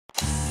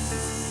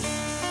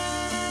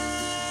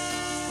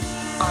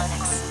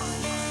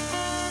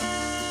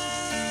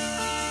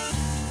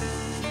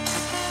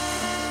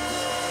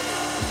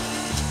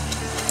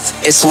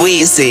It's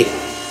Weezy.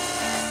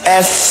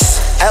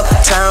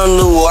 Uptown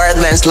New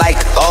Orleans like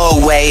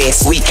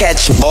always. We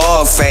catch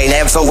ball fade,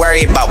 never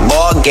worry about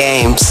ball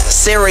games.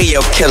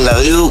 Serial killer,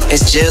 you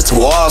is just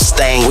wall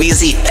stain.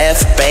 Weezy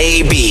F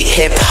baby,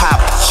 hip hop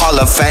Hall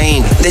of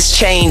Fame. This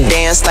chain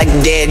dance like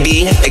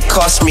daddy, it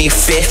cost me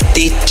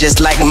 50.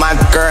 Just like my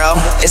girl,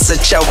 it's a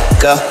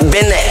choker.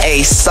 Been an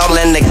ace, all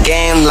in the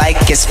game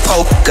like it's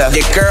poker.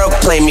 Your girl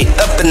play me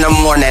up in the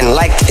morning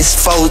like it's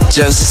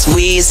Folgers. It's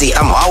Weezy,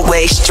 I'm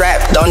always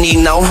strapped, don't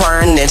need no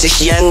harness.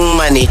 It's Young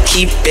Money,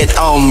 keep it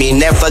on me,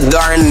 never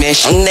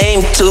garnish.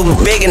 Name too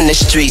big in the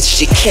streets,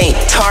 she can't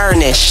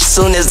tarnish.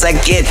 Soon as I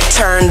get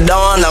turned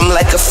on, I'm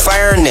like a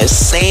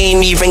furnace. They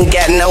ain't even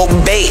got no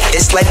bait,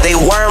 it's like they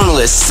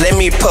wormless. Let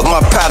me put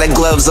my powder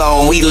gloves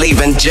on, we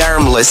leaving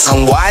germless.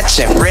 I'm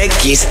watching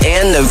Ricky's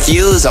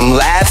interviews, I'm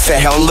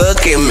laughing. I'm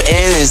looking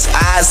in his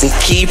eyes and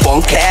keep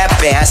on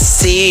capping. I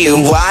see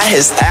why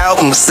his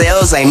album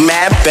sales ain't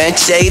mapping.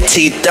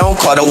 JT, don't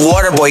call the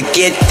water boy,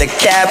 get the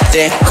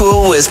captain.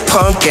 Who is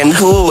punkin',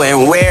 who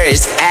and where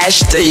is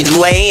Ashton?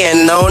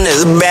 Laying on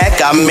his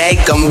back, I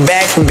make him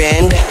back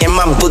bend. In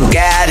my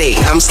Bugatti,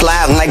 I'm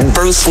sliding like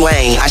Bruce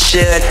Wayne. I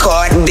should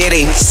call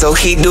Diddy, so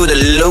he do the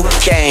Luke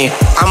Kane.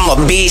 I'm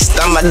a beast,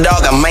 I'm a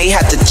dog, I may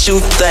have to chew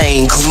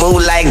things.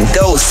 Move like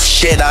ghosts,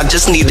 shit, I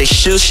just need a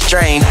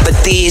shoestring. But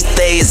these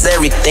days,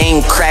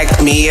 everything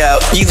cracked me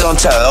up. You gon'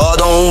 tell all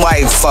them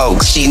white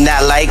folks, she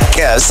not like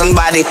us.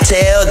 Somebody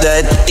tell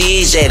the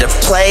DJ to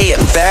play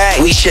it back.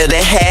 We should've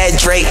had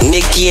Drake,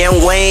 Nicki,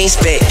 and Wayne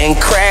spittin'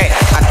 crack.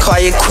 I call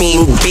you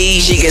Queen B,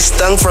 she get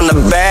stung from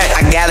the back.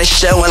 I got a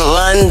show in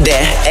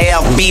London, hey,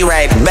 I'll be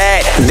right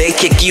back. They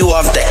kick you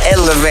off the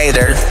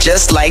elevator,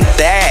 just like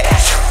that.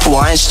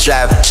 One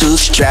strap, two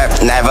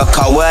strap, never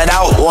caught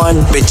without one.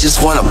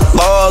 Bitches wanna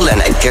ball,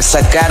 and I guess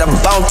I gotta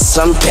bounce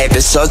some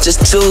paper. So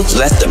just two,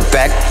 left the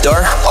back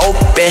door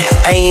open.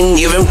 I ain't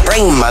even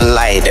bring my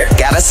lighter.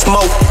 Gotta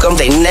smoke them,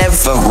 they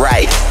never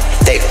right.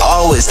 They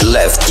always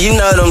left. You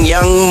know them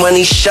Young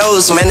Money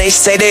shows, man, they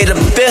say they the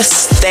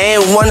best. They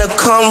ain't wanna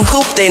come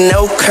hoop, they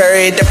know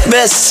Curry the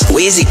best.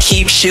 Weezy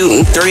keep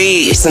shooting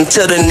threes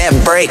until the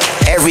net break.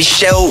 Every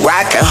show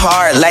rockin'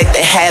 hard like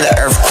they had an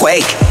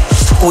earthquake.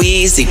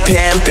 Weezy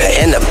pimpin'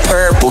 in a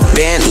purple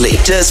Bentley.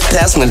 Just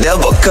pass my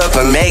double cup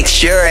and make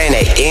sure ain't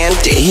it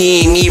empty.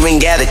 He ain't even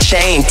got a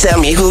chain, tell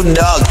me who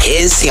dog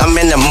is he? I'm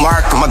in the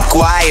Mark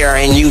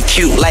McGuire and you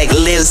cute like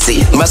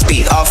Lizzie. Must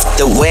be off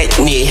the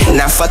Whitney,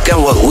 not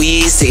fucking with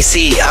Weezy.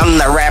 See, I'm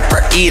the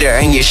rapper eater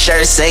and your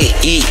shirt say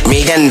eat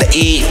me. In the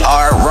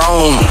ER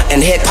Rome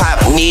and hip hop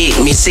need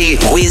me. See,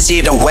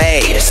 Weezy the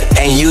wave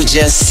and you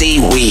just see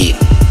weed.